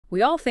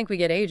We all think we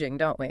get aging,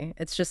 don't we?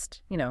 It's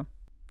just,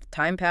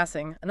 time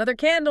passing. Another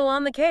candle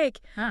on the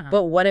cake.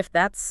 But what if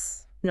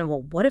that's,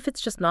 what if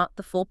it's just not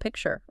the full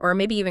picture? Or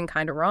maybe even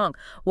kind of wrong?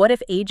 What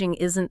if aging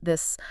isn't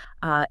this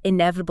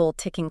inevitable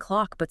ticking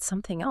clock, but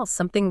something else,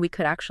 something we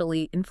could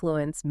actually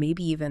influence,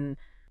 maybe even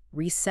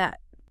reset?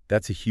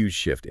 That's a huge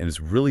shift, and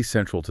it's really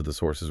central to the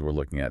sources we're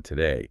looking at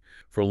today.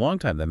 For a long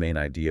time, the main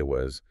idea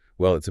was,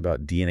 well, it's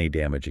about DNA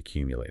damage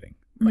accumulating,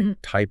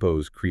 like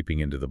typos creeping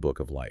into the book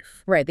of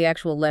life. Right, the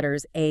actual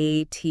letters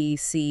A, T,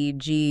 C,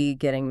 G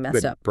getting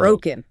messed up,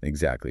 broken.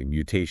 Exactly,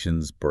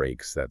 mutations,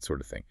 breaks, that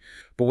sort of thing.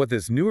 But what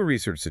this newer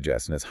research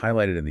suggests, and it's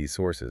highlighted in these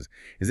sources,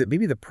 is that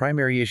maybe the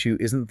primary issue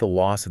isn't the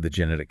loss of the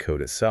genetic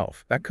code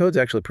itself. That code's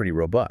actually pretty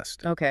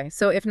robust. Okay,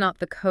 so if not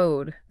the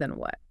code, then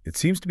what? It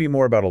seems to be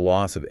more about a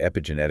loss of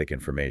epigenetic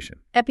information.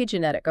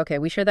 Epigenetic. Okay,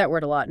 we share that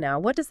word a lot now.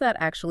 What does that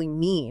actually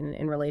mean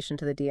in relation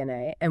to the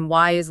DNA, and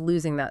why is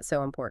losing that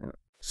so important?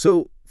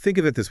 So think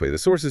of it this way. The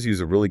sources use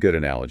a really good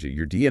analogy.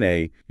 Your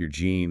DNA, your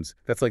genes,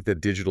 that's like the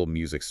digital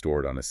music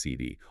stored on a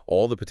CD.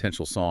 All the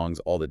potential songs,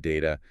 all the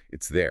data,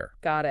 it's there.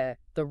 Got it.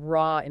 The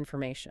raw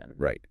information.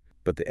 Right.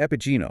 But the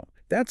epigenome,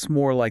 that's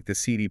more like the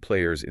CD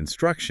player's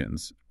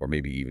instructions, or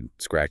maybe even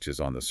scratches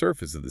on the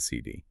surface of the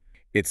CD.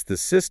 It's the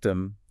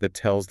system that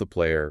tells the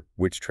player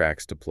which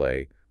tracks to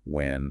play,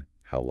 when,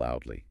 how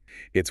loudly.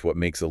 It's what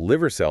makes a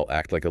liver cell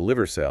act like a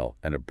liver cell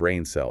and a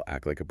brain cell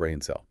act like a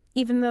brain cell.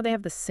 Even though they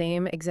have the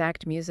same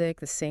exact music,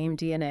 the same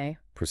DNA?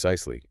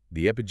 Precisely.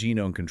 The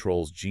epigenome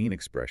controls gene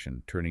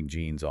expression, turning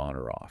genes on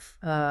or off.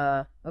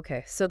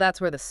 Okay. So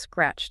that's where the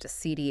scratched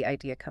CD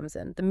idea comes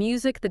in. The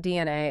music, the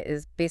DNA,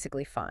 is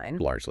basically fine.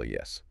 Largely,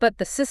 yes. But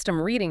the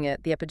system reading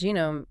it, the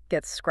epigenome,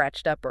 gets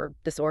scratched up or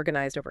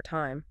disorganized over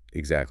time.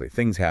 Exactly.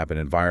 Things happen,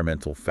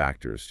 environmental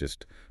factors,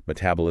 just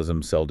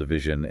metabolism, cell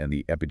division, and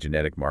the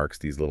epigenetic marks,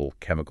 these little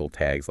chemical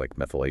tags like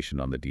methylation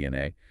on the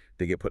DNA.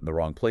 They get put in the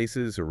wrong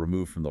places or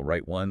removed from the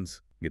right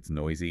ones. It gets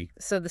noisy.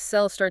 So the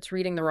cell starts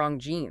reading the wrong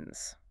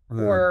genes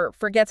or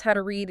forgets how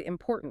to read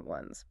important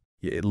ones.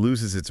 Yeah, it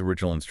loses its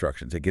original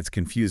instructions. It gets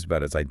confused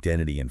about its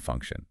identity and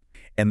function.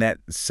 And that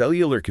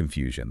cellular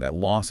confusion, that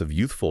loss of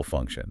youthful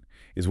function,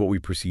 is what we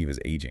perceive as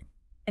aging.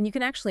 And you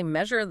can actually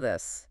measure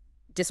this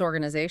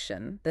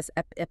disorganization, this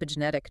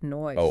epigenetic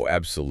noise. Oh,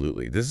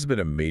 absolutely. This has been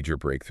a major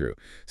breakthrough.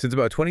 Since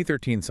about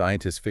 2013,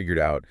 scientists figured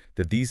out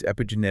that these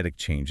epigenetic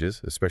changes,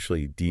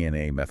 especially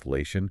DNA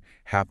methylation,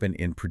 happen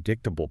in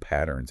predictable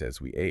patterns as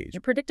we age.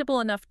 You're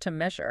predictable enough to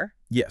measure.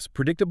 Yes,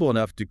 predictable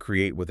enough to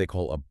create what they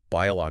call a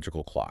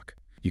biological clock.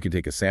 You can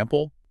take a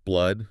sample,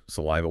 blood,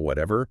 saliva,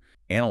 whatever,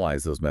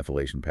 analyze those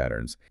methylation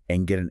patterns,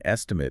 and get an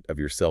estimate of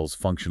your cell's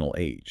functional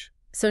age.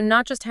 So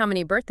not just how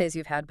many birthdays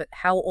you've had, but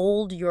how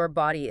old your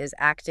body is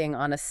acting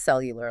on a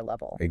cellular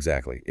level.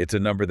 Exactly. It's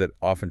a number that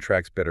often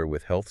tracks better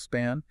with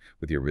healthspan,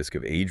 with your risk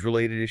of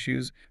age-related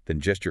issues, than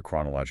just your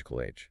chronological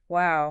age.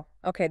 Wow.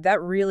 Okay,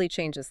 that really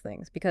changes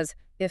things, because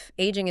if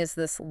aging is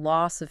this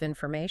loss of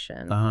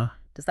information,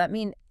 does that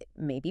mean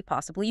maybe,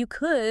 possibly, you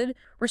could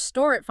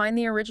restore it, find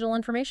the original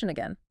information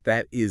again?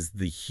 That is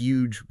the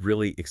huge,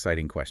 really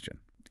exciting question.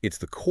 It's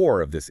the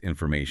core of this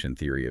information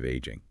theory of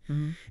aging.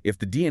 If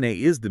the DNA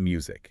is the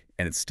music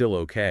and it's still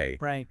okay,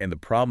 right, and the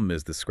problem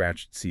is the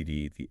scratched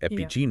CD, the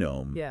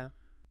epigenome,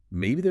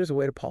 maybe there's a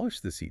way to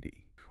polish the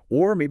CD.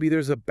 Or maybe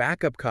there's a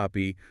backup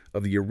copy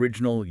of the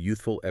original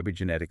youthful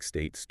epigenetic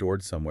state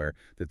stored somewhere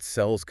that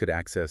cells could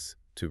access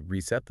to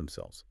reset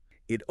themselves.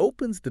 It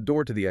opens the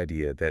door to the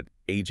idea that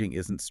aging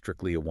isn't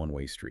strictly a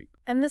one-way street.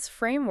 And this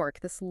framework,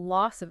 this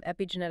loss of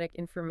epigenetic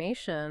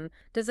information,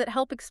 does it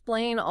help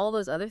explain all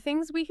those other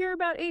things we hear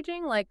about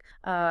aging, like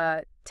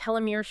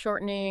telomere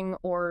shortening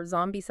or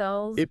zombie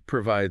cells? It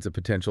provides a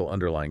potential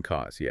underlying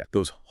cause, yeah.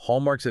 Those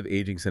hallmarks of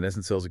aging,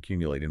 senescent cells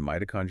accumulating,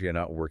 mitochondria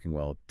not working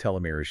well,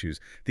 telomere issues,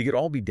 they could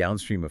all be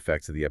downstream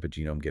effects of the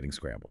epigenome getting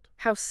scrambled.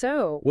 How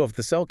so? Well, if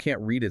the cell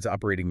can't read its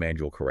operating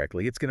manual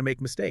correctly, it's going to make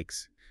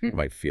mistakes. It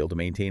might fail to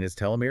maintain its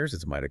telomeres,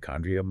 its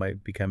mitochondria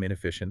might become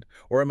inefficient,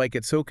 or it might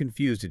get so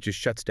confused it just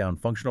shuts down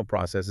functional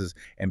processes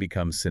and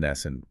becomes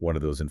senescent, one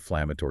of those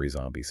inflammatory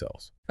zombie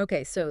cells.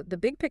 Okay, so the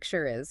big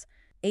picture is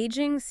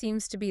aging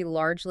seems to be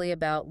largely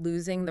about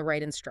losing the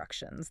right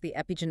instructions, the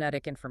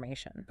epigenetic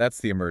information. That's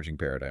the emerging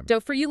paradigm. So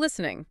for you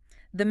listening,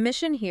 the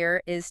mission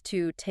here is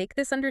to take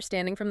this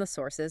understanding from the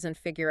sources and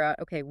figure out,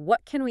 okay,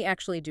 what can we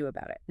actually do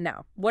about it?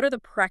 Now, what are the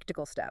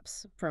practical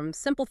steps, from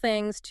simple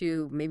things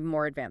to maybe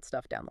more advanced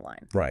stuff down the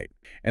line? Right.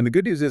 And the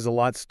good news is a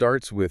lot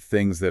starts with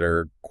things that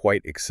are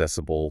quite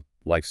accessible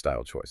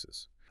lifestyle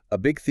choices. A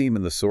big theme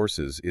in the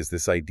sources is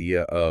this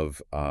idea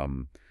of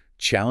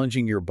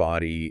challenging your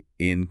body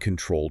in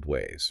controlled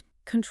ways.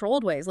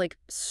 Controlled ways, like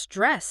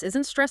stress.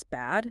 Isn't stress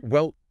bad?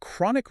 Well,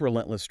 chronic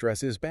relentless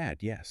stress is bad,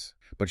 yes.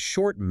 But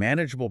short,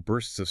 manageable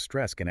bursts of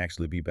stress can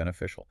actually be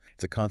beneficial.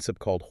 It's a concept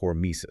called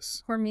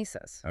hormesis.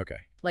 Hormesis. Okay.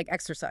 Like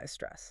exercise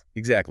stress.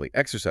 Exactly.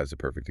 Exercise is a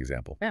perfect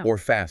example. Yeah. Or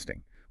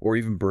fasting. or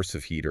even bursts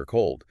of heat or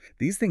cold.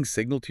 These things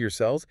signal to your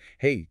cells,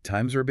 hey,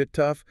 times are a bit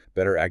tough,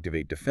 better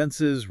activate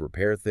defenses,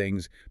 repair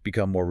things,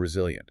 become more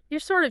resilient. You're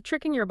sort of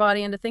tricking your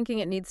body into thinking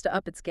it needs to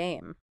up its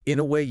game. In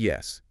a way,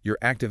 yes. You're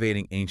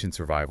activating ancient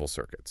survival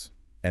circuits.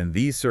 And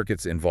these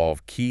circuits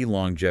involve key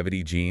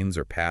longevity genes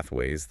or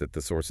pathways that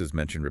the sources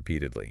mention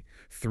repeatedly.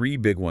 3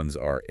 big ones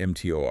are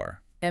mTOR.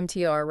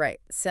 mTOR,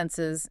 right.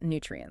 Senses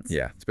nutrients.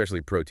 Yeah,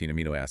 especially protein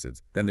amino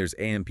acids. Then there's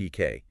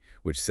AMPK,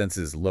 which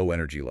senses low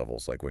energy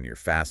levels, like when you're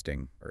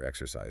fasting or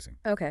exercising.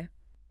 Okay.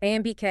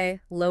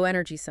 AMPK, low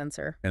energy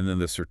sensor. And then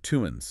the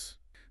sirtuins.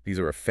 These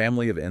are a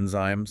family of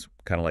enzymes,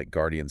 kind of like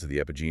guardians of the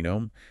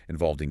epigenome,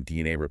 involved in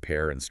DNA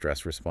repair and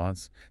stress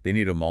response. They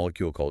need a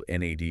molecule called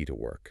NAD to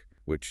work,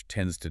 which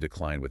tends to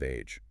decline with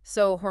age.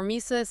 So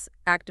hormesis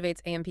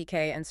activates AMPK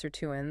and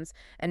sirtuins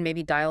and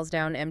maybe dials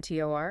down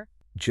mTOR?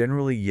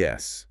 Generally,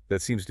 yes.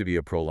 That seems to be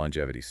a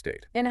pro-longevity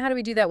state. And how do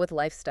we do that with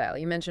lifestyle?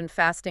 You mentioned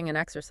fasting and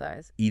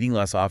exercise. Eating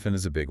less often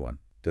is a big one.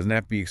 Doesn't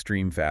have to be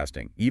extreme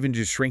fasting. Even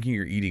just shrinking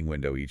your eating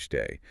window each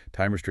day.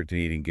 Time-restricted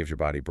eating gives your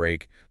body a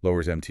break,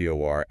 lowers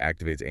mTOR,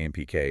 activates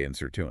AMPK and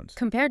sirtuins.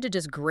 Compared to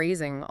just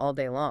grazing all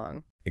day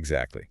long.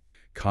 Exactly.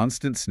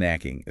 Constant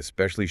snacking,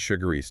 especially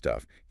sugary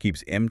stuff,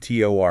 keeps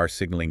mTOR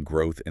signaling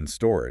growth and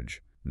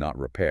storage, not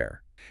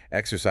repair.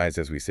 Exercise,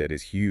 as we said,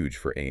 is huge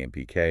for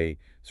AMPK,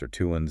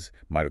 sirtuins,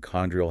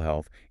 mitochondrial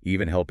health,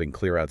 even helping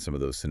clear out some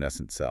of those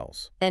senescent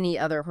cells. Any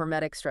other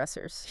hormetic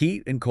stressors?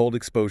 Heat and cold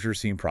exposure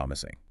seem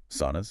promising.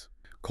 Saunas,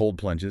 cold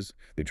plunges,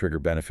 they trigger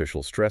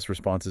beneficial stress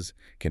responses,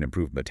 can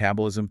improve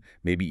metabolism,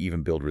 maybe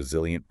even build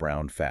resilient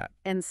brown fat.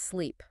 And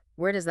sleep.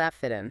 Where does that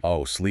fit in?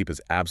 Oh, sleep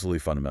is absolutely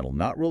fundamental.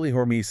 Not really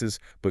hormesis,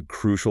 but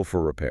crucial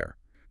for repair.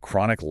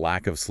 Chronic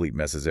lack of sleep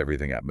messes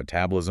everything up.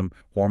 Metabolism,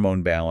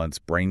 hormone balance,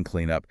 brain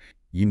cleanup.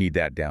 You need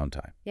that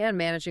downtime. Yeah, and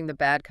managing the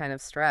bad kind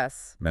of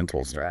stress.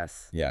 Mental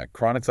stress. Yeah,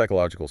 chronic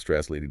psychological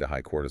stress leading to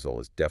high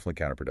cortisol is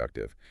definitely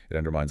counterproductive. It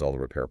undermines all the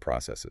repair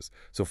processes.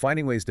 So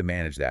finding ways to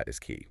manage that is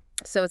key.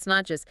 So it's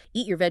not just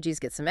eat your veggies,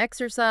 get some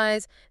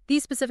exercise.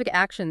 These specific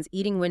actions,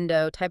 eating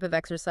window, type of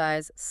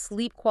exercise,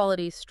 sleep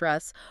quality,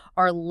 stress,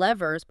 are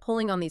levers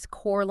pulling on these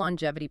core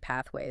longevity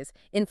pathways,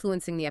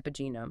 influencing the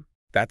epigenome.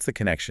 That's the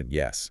connection,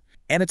 yes.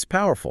 And it's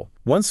powerful.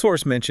 One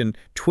source mentioned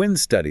twin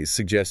studies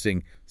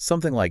suggesting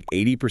something like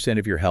 80%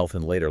 of your health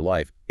in later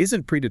life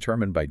isn't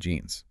predetermined by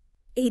genes.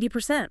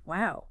 80%,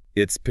 wow.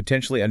 It's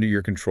potentially under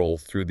your control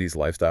through these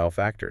lifestyle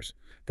factors.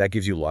 That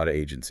gives you a lot of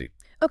agency.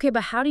 Okay,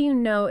 but how do you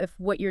know if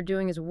what you're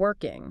doing is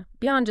working?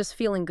 Beyond just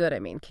feeling good, I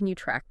mean. Can you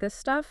track this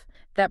stuff?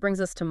 That brings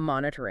us to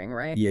monitoring,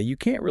 right? Yeah, you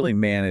can't really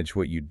manage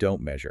what you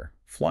don't measure.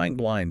 Flying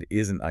blind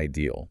isn't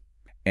ideal.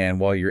 And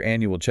while your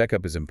annual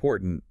checkup is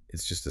important,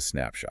 it's just a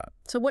snapshot.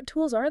 So what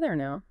tools are there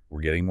now?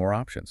 We're getting more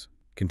options.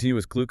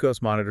 Continuous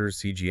glucose monitors,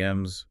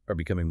 CGMs, are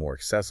becoming more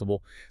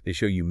accessible. They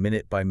show you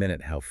minute by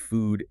minute how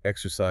food,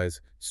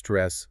 exercise,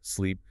 stress,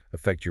 sleep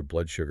affect your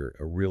blood sugar,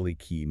 a really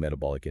key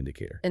metabolic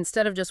indicator.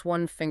 Instead of just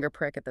one finger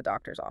prick at the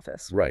doctor's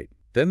office. Right.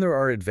 Then there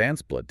are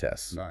advanced blood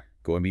tests.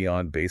 Going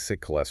beyond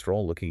basic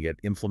cholesterol, looking at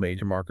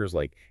inflammation markers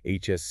like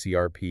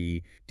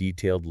hsCRP,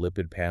 detailed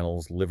lipid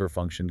panels, liver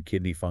function,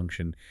 kidney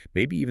function,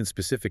 maybe even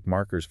specific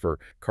markers for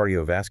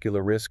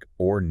cardiovascular risk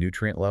or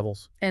nutrient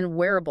levels. And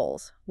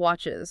wearables,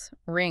 watches,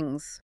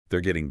 rings.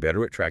 They're getting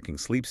better at tracking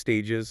sleep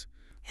stages,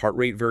 heart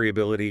rate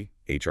variability,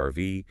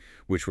 HRV,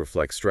 which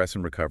reflects stress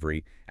and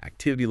recovery,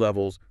 activity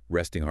levels,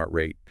 resting heart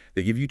rate.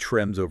 They give you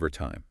trends over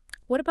time.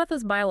 What about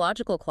those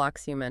biological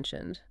clocks you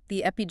mentioned?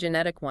 The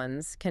epigenetic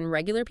ones. Can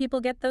regular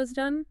people get those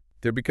done?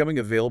 They're becoming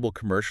available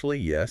commercially,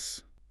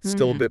 yes.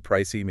 Still a bit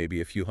pricey, maybe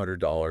a few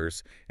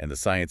 $100s, and the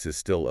science is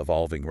still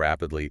evolving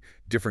rapidly.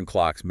 Different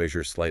clocks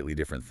measure slightly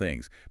different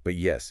things. But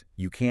yes,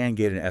 you can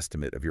get an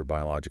estimate of your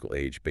biological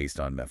age based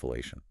on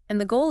methylation. And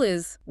the goal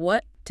is,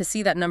 what? To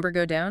see that number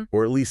go down?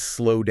 Or at least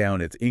slow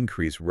down its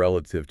increase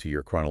relative to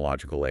your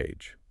chronological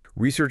age.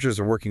 Researchers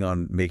are working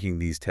on making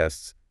these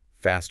tests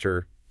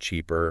faster,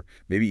 cheaper,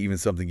 maybe even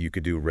something you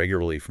could do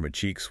regularly from a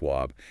cheek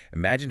swab.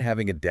 Imagine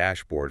having a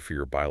dashboard for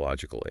your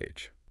biological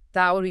age.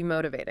 That would be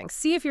motivating.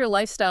 See if your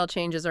lifestyle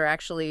changes are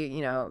actually,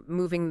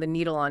 moving the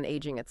needle on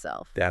aging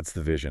itself. That's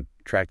the vision.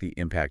 Track the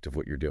impact of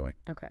what you're doing.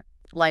 Okay.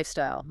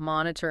 Lifestyle,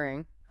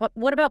 monitoring.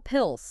 What about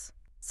pills?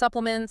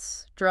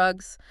 Supplements,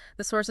 drugs?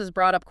 The sources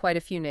brought up quite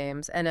a few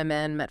names.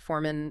 NMN,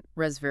 metformin,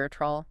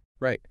 resveratrol.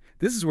 Right.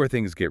 This is where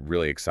things get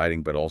really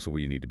exciting, but also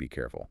where you need to be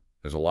careful.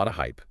 There's a lot of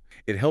hype.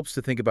 It helps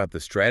to think about the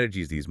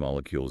strategies these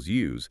molecules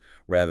use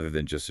rather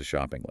than just a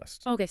shopping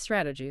list. Okay,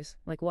 strategies.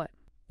 Like what?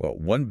 Well,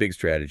 one big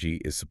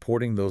strategy is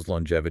supporting those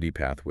longevity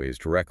pathways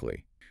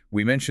directly.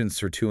 We mentioned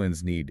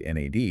sirtuins need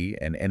NAD,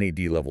 and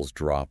NAD levels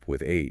drop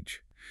with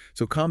age.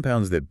 So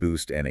compounds that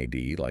boost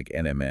NAD, like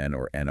NMN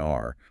or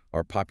NR,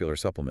 are popular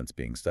supplements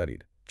being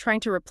studied.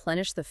 Trying to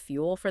replenish the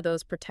fuel for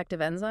those protective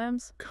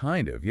enzymes?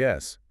 Kind of,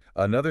 yes.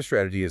 Another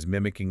strategy is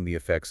mimicking the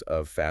effects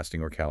of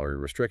fasting or calorie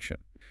restriction.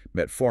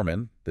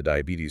 Metformin, the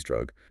diabetes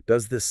drug,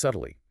 does this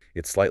subtly.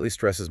 It slightly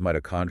stresses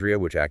mitochondria,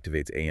 which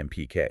activates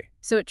AMPK.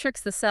 So it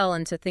tricks the cell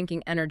into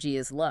thinking energy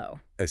is low.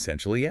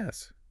 Essentially,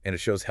 yes. and it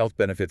shows health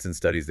benefits in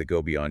studies that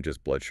go beyond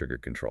just blood sugar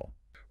control.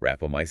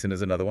 Rapamycin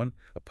is another one,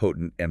 a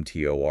potent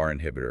mTOR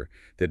inhibitor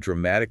that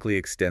dramatically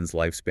extends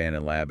lifespan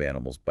in lab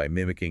animals by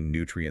mimicking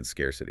nutrient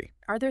scarcity.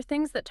 Are there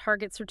things that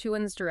target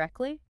sirtuins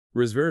directly?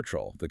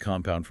 Resveratrol, the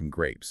compound from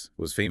grapes,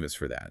 was famous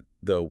for that,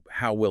 though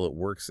how well it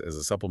works as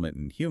a supplement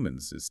in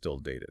humans is still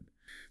debated.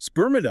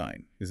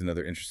 Spermidine is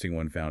another interesting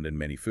one found in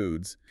many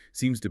foods,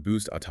 seems to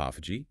boost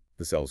autophagy,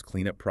 the cell's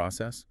cleanup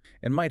process,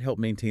 and might help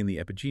maintain the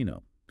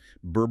epigenome.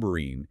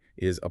 Berberine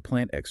is a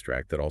plant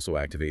extract that also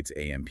activates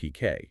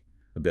AMPK,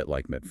 a bit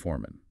like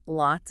metformin.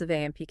 Lots of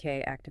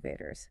AMPK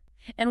activators.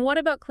 And what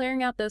about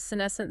clearing out those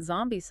senescent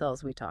zombie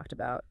cells we talked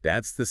about?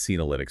 That's the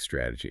senolytic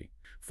strategy,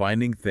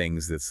 finding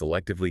things that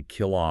selectively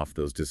kill off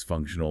those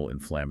dysfunctional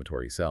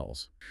inflammatory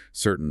cells.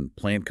 Certain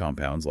plant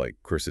compounds like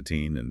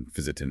quercetin and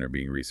fisetin are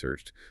being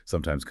researched,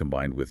 sometimes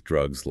combined with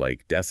drugs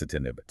like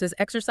desitinib. Does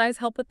exercise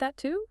help with that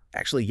too?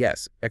 Actually,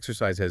 yes.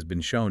 Exercise has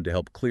been shown to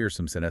help clear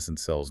some senescent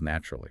cells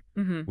naturally,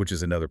 which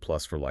is another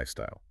plus for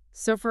lifestyle.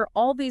 So for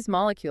all these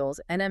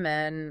molecules,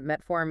 NMN,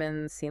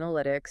 metformin,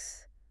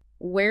 senolytics,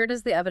 where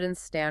does the evidence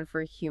stand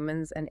for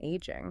humans and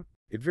aging?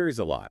 It varies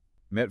a lot.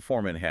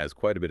 Metformin has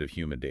quite a bit of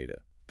human data,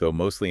 though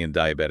mostly in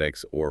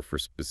diabetics or for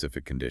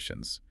specific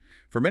conditions.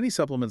 For many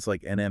supplements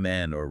like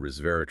NMN or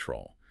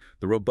resveratrol,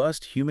 the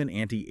robust human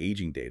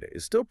anti-aging data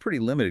is still pretty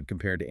limited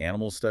compared to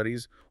animal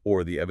studies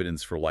or the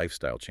evidence for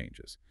lifestyle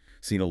changes.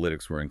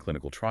 Senolytics were in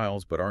clinical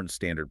trials but aren't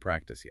standard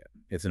practice yet.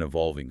 It's an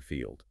evolving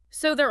field.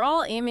 So they're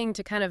all aiming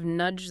to kind of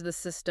nudge the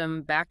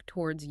system back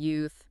towards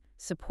youth,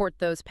 support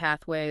those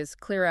pathways,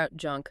 clear out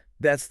junk.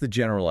 That's the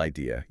general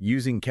idea,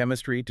 using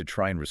chemistry to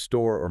try and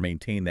restore or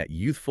maintain that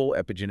youthful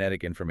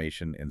epigenetic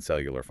information and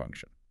cellular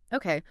function.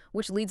 Okay,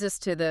 which leads us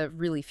to the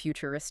really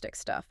futuristic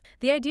stuff.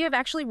 The idea of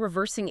actually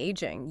reversing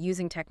aging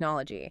using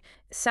technology.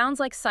 Sounds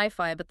like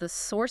sci-fi, but the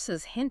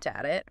sources hint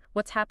at it.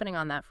 What's happening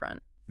on that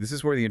front? This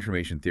is where the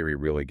information theory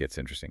really gets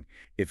interesting.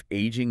 If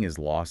aging is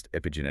lost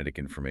epigenetic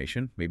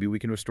information, maybe we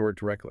can restore it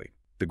directly.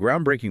 The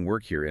groundbreaking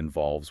work here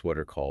involves what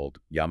are called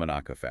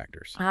Yamanaka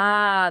factors.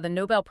 Ah, the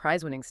Nobel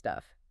Prize-winning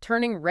stuff.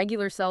 Turning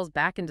regular cells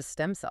back into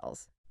stem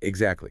cells.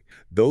 Exactly.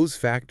 Those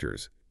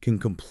factors can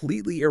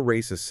completely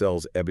erase a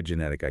cell's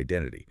epigenetic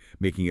identity,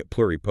 making it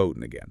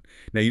pluripotent again.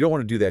 Now, you don't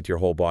want to do that to your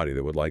whole body.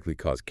 That would likely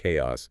cause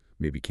chaos,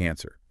 maybe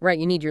cancer. Right,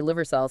 you need your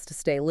liver cells to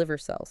stay liver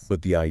cells.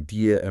 But the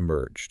idea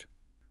emerged.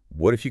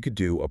 What if you could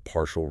do a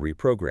partial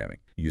reprogramming?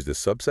 Use the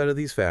subset of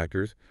these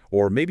factors,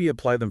 or maybe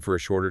apply them for a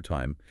shorter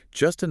time,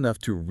 just enough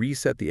to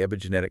reset the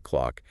epigenetic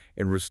clock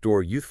and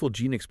restore youthful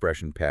gene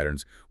expression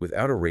patterns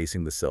without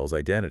erasing the cell's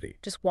identity.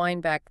 Just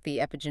wind back the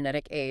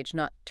epigenetic age,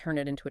 not turn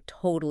it into a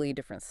totally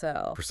different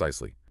cell.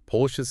 Precisely.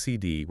 Polish the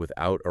CD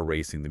without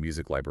erasing the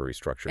music library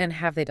structure. And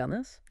have they done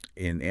this?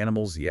 In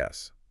animals,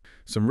 yes.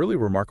 Some really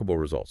remarkable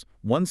results.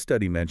 One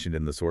study mentioned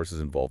in the sources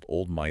involved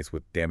old mice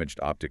with damaged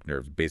optic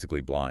nerves,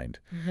 basically blind.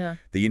 Yeah.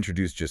 They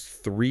introduced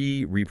just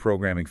 3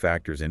 reprogramming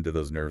factors into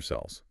those nerve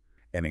cells.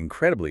 And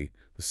incredibly,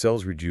 the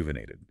cells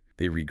rejuvenated.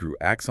 They regrew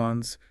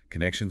axons,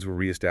 connections were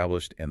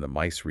reestablished, and the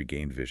mice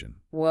regained vision.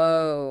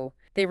 Whoa.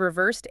 They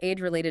reversed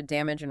age-related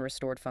damage and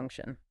restored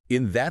function.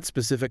 In that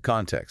specific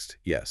context,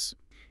 yes.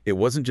 It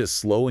wasn't just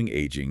slowing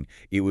aging,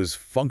 it was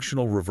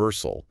functional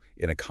reversal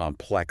in a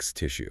complex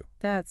tissue.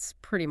 That's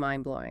pretty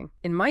mind-blowing.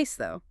 In mice,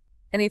 though,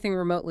 anything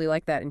remotely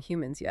like that in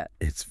humans yet?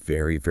 It's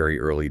very, very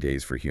early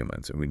days for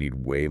humans, and we need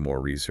way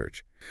more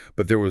research.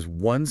 But there was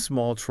one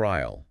small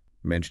trial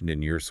mentioned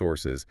in your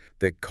sources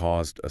that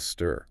caused a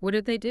stir. What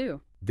did they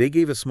do? They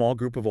gave a small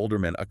group of older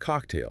men a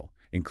cocktail,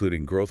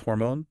 including growth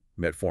hormone,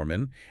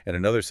 metformin, and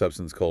another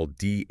substance called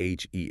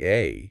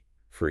DHEA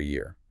for a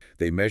year.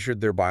 They measured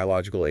their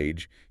biological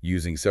age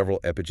using several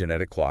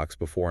epigenetic clocks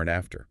before and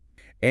after.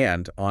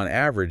 And, on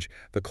average,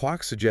 the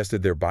clocks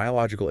suggested their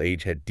biological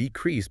age had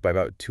decreased by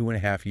about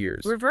 2.5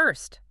 years.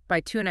 Reversed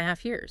by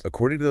 2.5 years.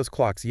 According to those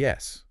clocks,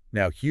 yes.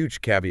 Now, huge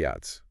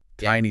caveats.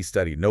 Tiny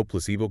study, no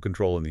placebo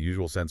control in the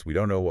usual sense. We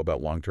don't know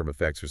about long-term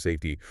effects or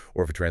safety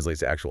or if it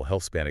translates to actual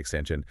health span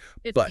extension.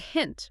 It's a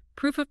hint,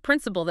 proof of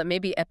principle that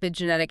maybe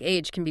epigenetic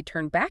age can be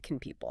turned back in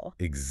people.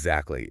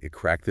 Exactly. It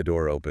cracked the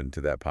door open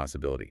to that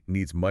possibility.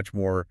 Needs much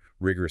more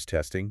rigorous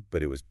testing,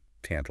 but it was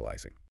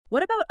tantalizing.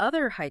 What about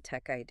other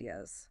high-tech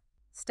ideas?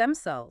 Stem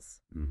cells,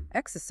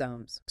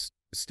 exosomes.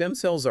 Stem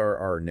cells are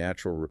our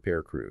natural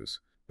repair crews,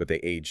 but they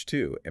age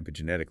too,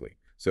 epigenetically.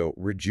 So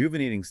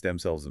rejuvenating stem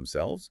cells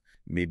themselves,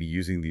 maybe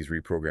using these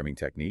reprogramming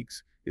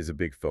techniques, is a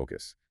big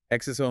focus.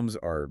 Exosomes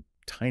are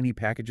tiny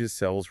packages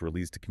cells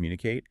release to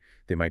communicate.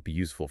 They might be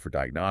useful for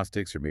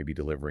diagnostics or maybe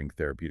delivering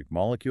therapeutic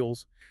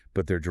molecules,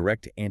 but their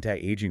direct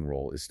anti-aging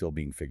role is still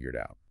being figured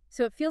out.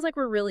 So it feels like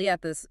we're really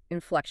at this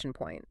inflection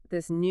point.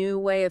 This new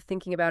way of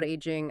thinking about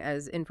aging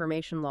as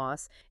information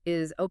loss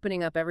is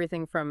opening up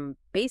everything from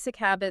basic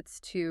habits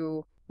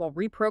to, well,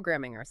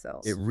 reprogramming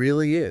ourselves. It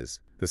really is.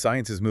 The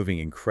science is moving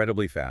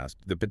incredibly fast.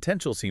 The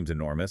potential seems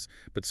enormous,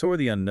 but so are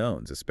the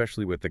unknowns,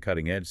 especially with the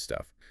cutting-edge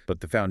stuff.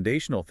 But the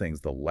foundational things,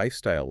 the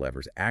lifestyle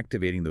levers,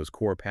 activating those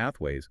core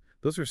pathways,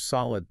 those are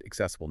solid,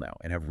 accessible now,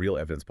 and have real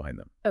evidence behind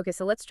them. Okay,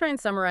 so let's try and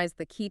summarize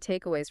the key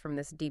takeaways from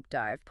this deep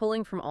dive,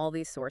 pulling from all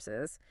these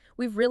sources.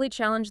 We've really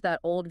challenged that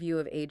old view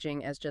of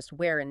aging as just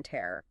wear and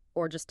tear,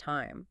 or just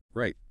time.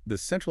 Right. The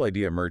central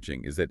idea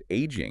emerging is that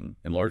aging,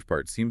 in large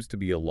part, seems to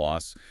be a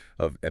loss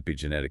of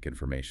epigenetic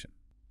information.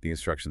 The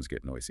instructions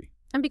get noisy.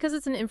 And because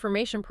it's an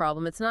information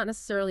problem, it's not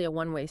necessarily a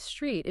one-way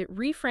street. It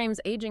reframes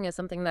aging as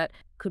something that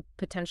could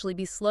potentially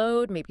be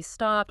slowed, maybe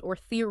stopped, or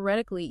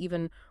theoretically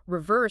even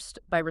reversed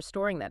by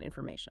restoring that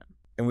information.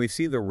 And we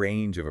see the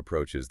range of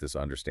approaches this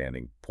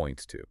understanding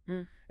points to.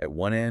 At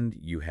one end,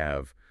 you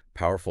have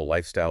powerful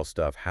lifestyle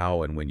stuff,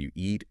 how and when you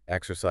eat,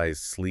 exercise,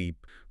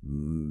 sleep,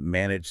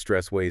 manage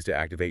stress ways to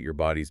activate your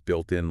body's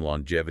built-in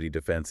longevity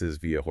defenses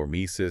via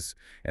hormesis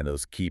and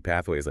those key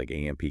pathways like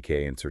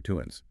AMPK and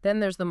sirtuins. Then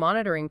there's the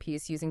monitoring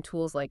piece using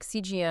tools like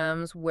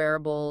CGMs,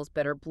 wearables,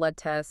 better blood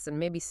tests, and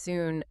maybe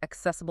soon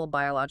accessible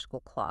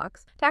biological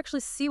clocks to actually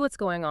see what's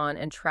going on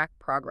and track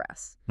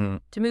progress,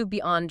 to move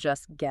beyond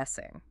just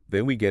guessing.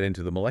 Then we get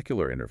into the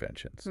molecular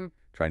interventions.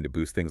 Trying to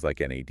boost things like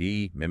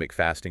NAD, mimic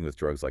fasting with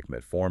drugs like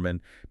metformin,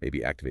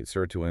 maybe activate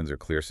sirtuins or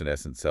clear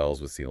senescent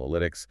cells with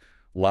senolytics.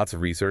 Lots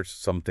of research,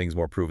 some things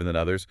more proven than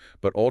others,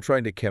 but all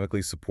trying to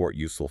chemically support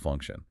useful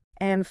function.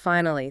 And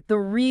finally, the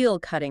real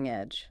cutting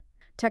edge.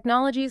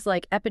 Technologies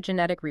like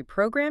epigenetic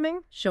reprogramming,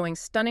 showing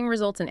stunning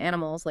results in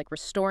animals like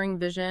restoring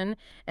vision,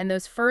 and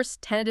those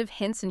first tentative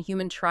hints in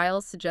human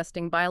trials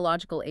suggesting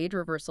biological age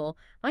reversal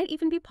might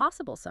even be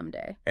possible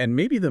someday. And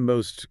maybe the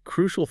most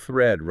crucial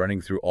thread running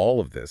through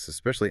all of this,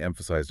 especially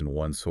emphasized in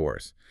one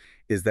source,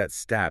 is that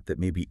stat that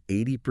maybe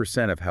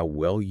 80% of how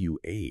well you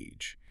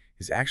age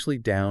is actually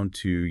down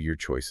to your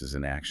choices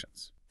and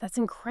actions. That's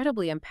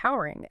incredibly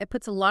empowering. It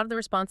puts a lot of the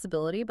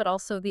responsibility, but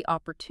also the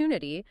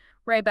opportunity,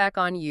 right back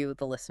on you,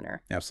 the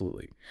listener.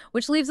 Absolutely.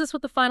 Which leaves us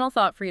with the final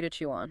thought for you to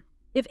chew on.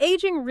 If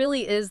aging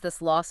really is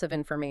this loss of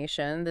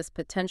information, this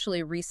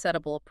potentially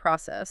resettable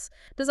process,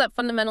 does that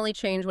fundamentally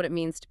change what it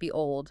means to be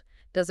old?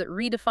 Does it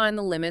redefine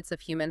the limits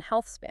of human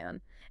health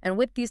span? And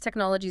with these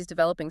technologies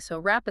developing so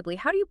rapidly,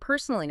 how do you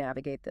personally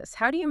navigate this?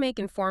 How do you make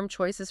informed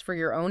choices for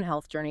your own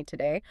health journey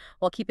today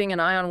while keeping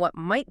an eye on what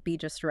might be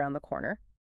just around the corner?